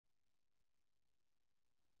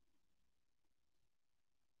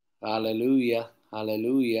Hallelujah.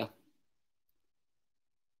 Hallelujah.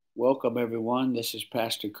 Welcome, everyone. This is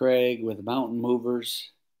Pastor Craig with Mountain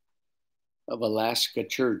Movers of Alaska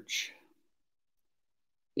Church.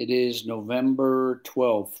 It is November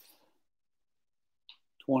 12th,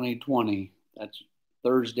 2020. That's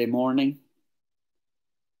Thursday morning.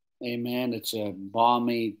 Amen. It's a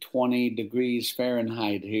balmy 20 degrees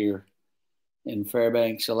Fahrenheit here in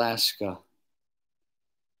Fairbanks, Alaska.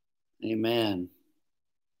 Amen.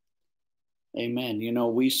 Amen. You know,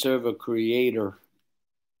 we serve a creator.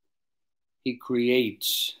 He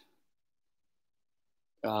creates.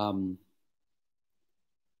 The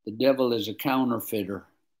devil is a counterfeiter.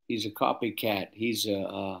 He's a copycat. He's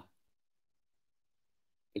a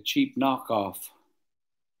cheap knockoff.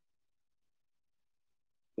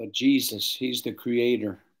 But Jesus, he's the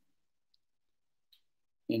creator.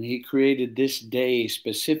 And he created this day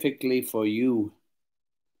specifically for you.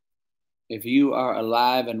 If you are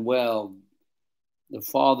alive and well, the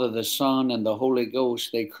Father, the Son, and the Holy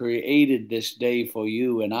Ghost, they created this day for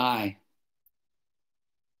you and I.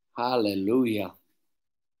 Hallelujah.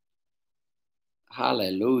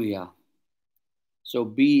 Hallelujah. So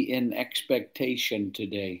be in expectation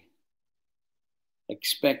today.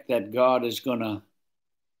 Expect that God is going to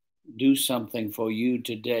do something for you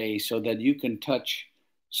today so that you can touch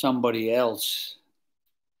somebody else.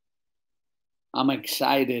 I'm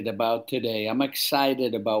excited about today. I'm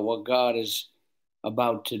excited about what God is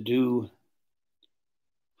about to do.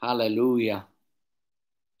 Hallelujah.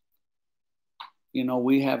 You know,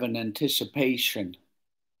 we have an anticipation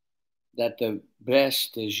that the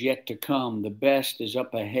best is yet to come. The best is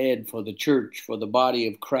up ahead for the church, for the body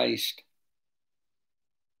of Christ.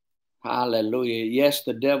 Hallelujah. Yes,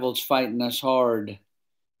 the devil's fighting us hard.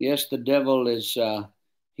 Yes, the devil is,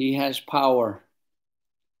 he has power.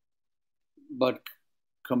 But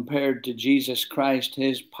compared to Jesus Christ,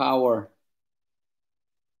 his power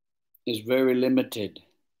is very limited.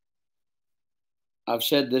 I've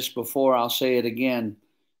said this before, I'll say it again.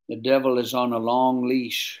 The devil is on a long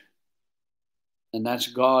leash, and that's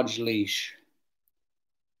God's leash.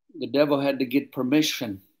 The devil had to get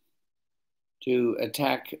permission to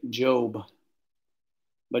attack Job,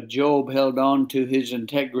 but Job held on to his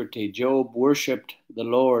integrity. Job worshiped the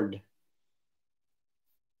Lord.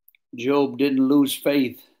 Job didn't lose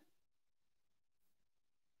faith.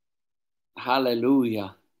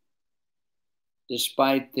 Hallelujah.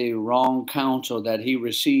 Despite the wrong counsel that he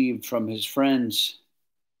received from his friends,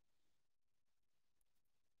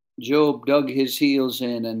 Job dug his heels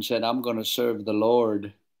in and said, I'm going to serve the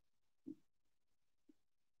Lord.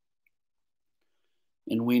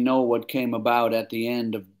 And we know what came about at the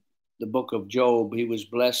end of the book of Job. He was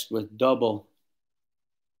blessed with double.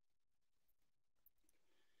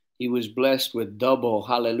 He was blessed with double.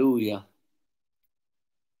 Hallelujah.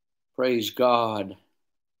 Praise God.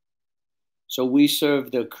 So we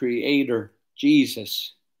serve the Creator,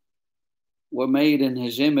 Jesus. We're made in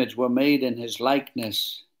his image. We're made in his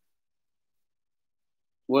likeness.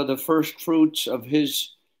 We're the first fruits of his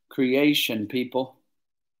creation, people.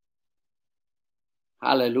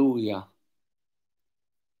 Hallelujah.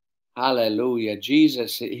 Hallelujah.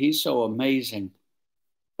 Jesus, he's so amazing.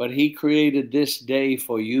 But he created this day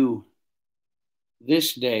for you.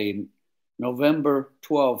 This day, November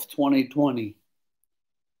 12th, 2020.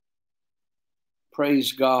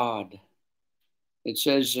 Praise God. It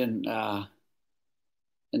says in the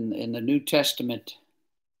New Testament,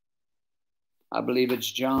 I believe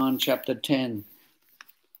it's John chapter 10,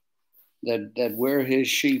 that we're his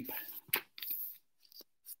sheep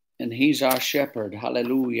and he's our shepherd.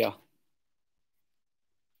 Hallelujah.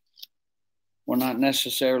 We're not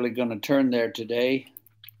necessarily going to turn there today,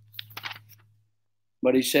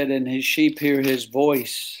 but he said, and his sheep hear his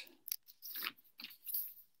voice.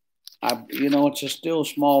 It's a still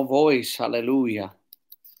small voice. Hallelujah.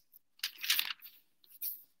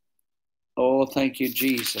 Oh, thank you,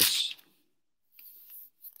 Jesus.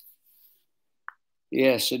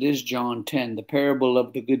 Yes, it is John 10, the parable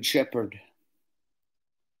of the Good Shepherd.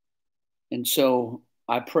 And so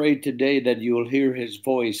I pray today that you will hear his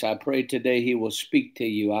voice. I pray today he will speak to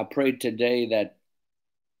you. I pray today that,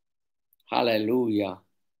 hallelujah,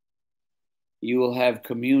 you will have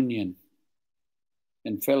communion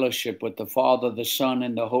and fellowship with the Father, the Son,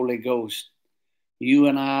 and the Holy Ghost. You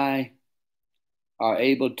and I are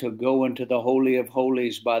able to go into the Holy of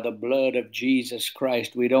Holies by the blood of Jesus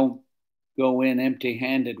Christ. We don't go in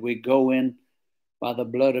empty-handed. We go in by the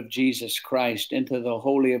blood of Jesus Christ into the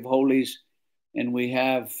Holy of Holies, and we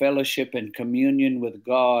have fellowship and communion with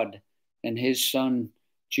God and his Son,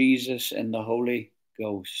 Jesus, and the Holy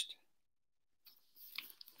Ghost.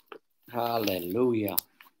 Hallelujah.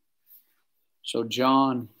 So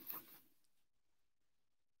John,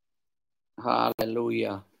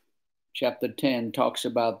 hallelujah, chapter 10 talks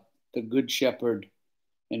about the good shepherd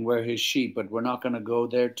and where his sheep, but we're not going to go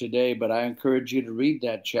there today, but I encourage you to read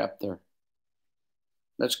that chapter.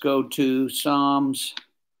 Let's go to Psalms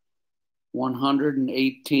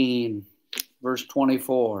 118, verse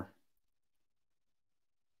 24.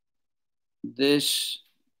 This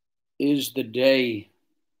is the day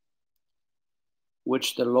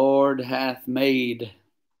which the Lord hath made.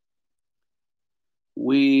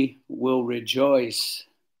 We will rejoice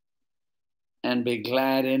and be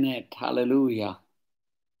glad in it. Hallelujah.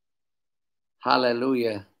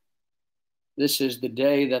 Hallelujah. This is the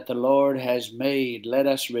day that the Lord has made. Let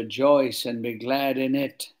us rejoice and be glad in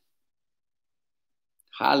it.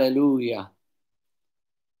 Hallelujah.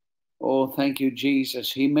 Oh, thank you,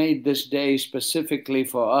 Jesus. He made this day specifically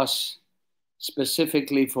for us,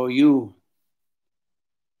 specifically for you.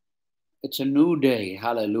 It's a new day.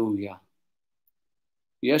 Hallelujah.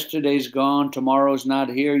 Yesterday's gone. Tomorrow's not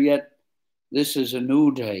here yet. This is a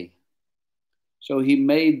new day. So he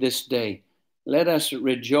made this day. Let us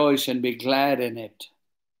rejoice and be glad in it.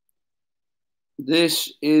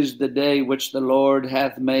 This is the day which the Lord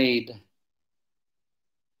hath made.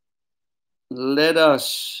 Let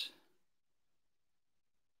us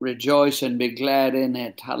rejoice and be glad in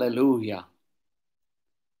it. Hallelujah.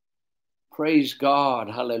 Praise God.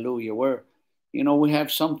 Hallelujah. We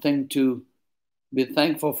have something to be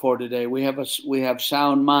thankful for today. We have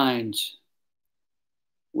sound minds.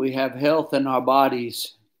 We have health in our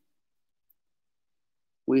bodies.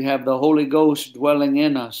 We have the Holy Ghost dwelling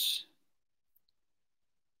in us.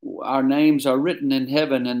 Our names are written in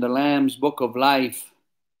heaven in the Lamb's book of life.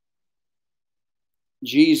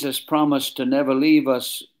 Jesus promised to never leave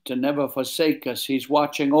us, to never forsake us. He's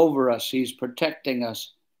watching over us. He's protecting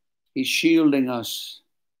us. He's shielding us.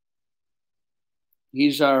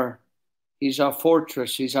 He's our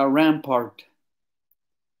fortress. He's our rampart.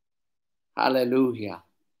 Hallelujah.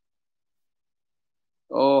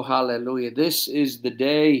 Oh, hallelujah. This is the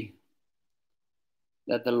day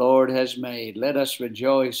that the Lord has made. Let us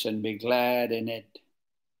rejoice and be glad in it.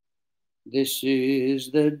 This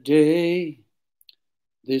is the day.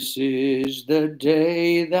 This is the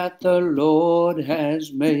day that the Lord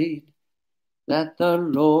has made. That the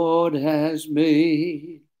Lord has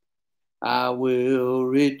made. I will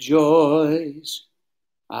rejoice.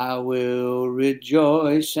 I will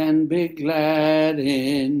rejoice and be glad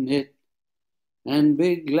in it. And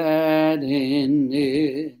be glad in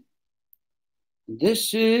it.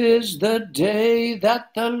 This is the day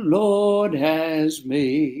that the Lord has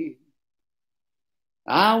made.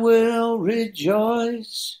 I will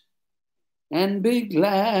rejoice and be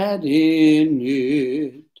glad in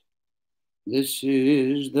it. This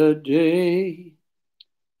is the day.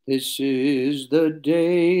 This is the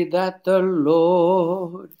day that the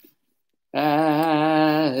Lord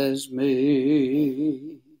has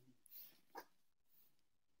made.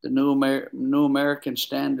 The New American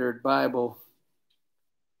Standard Bible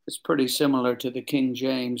is pretty similar to the King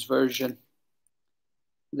James Version.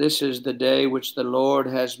 This is the day which the Lord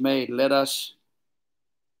has made. Let us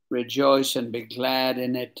rejoice and be glad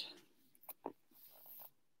in it.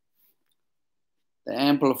 The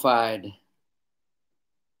Amplified,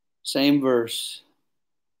 same verse.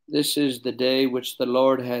 This is the day which the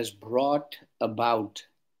Lord has brought about.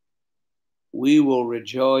 We will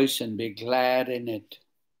rejoice and be glad in it.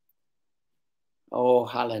 Oh,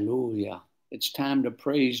 hallelujah. It's time to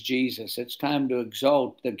praise Jesus. It's time to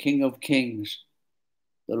exalt the King of Kings,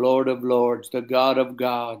 the Lord of Lords, the God of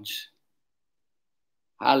gods.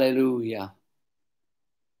 Hallelujah.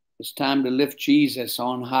 It's time to lift Jesus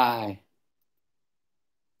on high,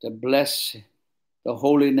 to bless the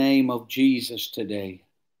holy name of Jesus today.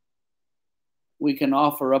 We can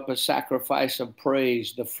offer up a sacrifice of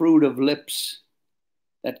praise, the fruit of lips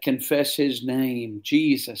that confess his name,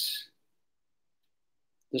 Jesus.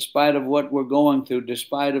 Despite of what we're going through,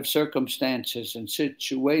 despite of circumstances and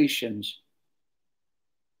situations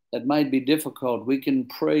that might be difficult, we can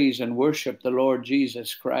praise and worship the Lord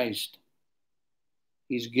Jesus Christ.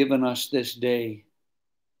 He's given us this day.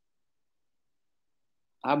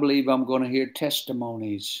 I believe I'm going to hear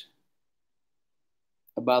testimonies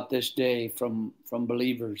about this day from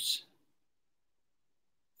believers,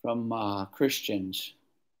 from Christians.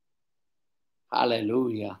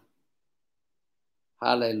 Hallelujah.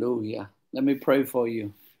 Hallelujah. Let me pray for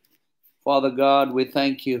you. Father God, we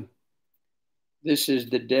thank you. This is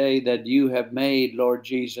the day that you have made, Lord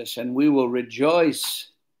Jesus, and we will rejoice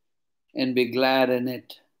and be glad in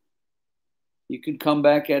it. You could come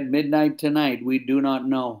back at midnight tonight. We do not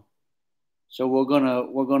know. So we're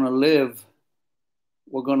gonna live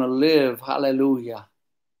We're going to live. Hallelujah.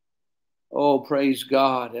 Oh, praise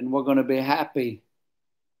God. And we're going to be happy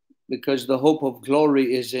because the hope of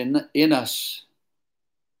glory is in us.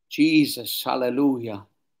 Jesus. Hallelujah.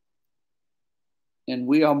 And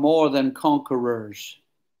we are more than conquerors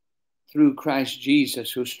through Christ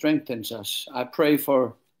Jesus who strengthens us. I pray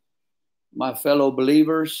for my fellow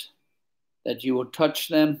believers that you will touch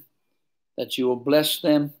them, that you will bless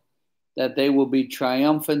them, that they will be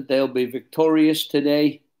triumphant, they'll be victorious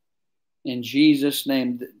today. In Jesus'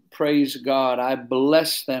 name, praise God. I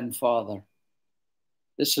bless them, Father.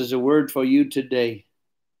 This is a word for you today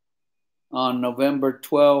on November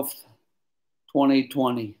 12th,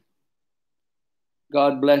 2020.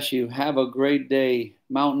 God bless you. Have a great day.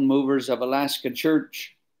 Mountain Movers of Alaska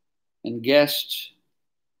Church and guests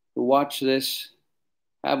who watch this,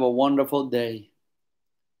 have a wonderful day.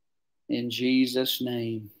 In Jesus'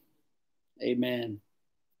 name, amen.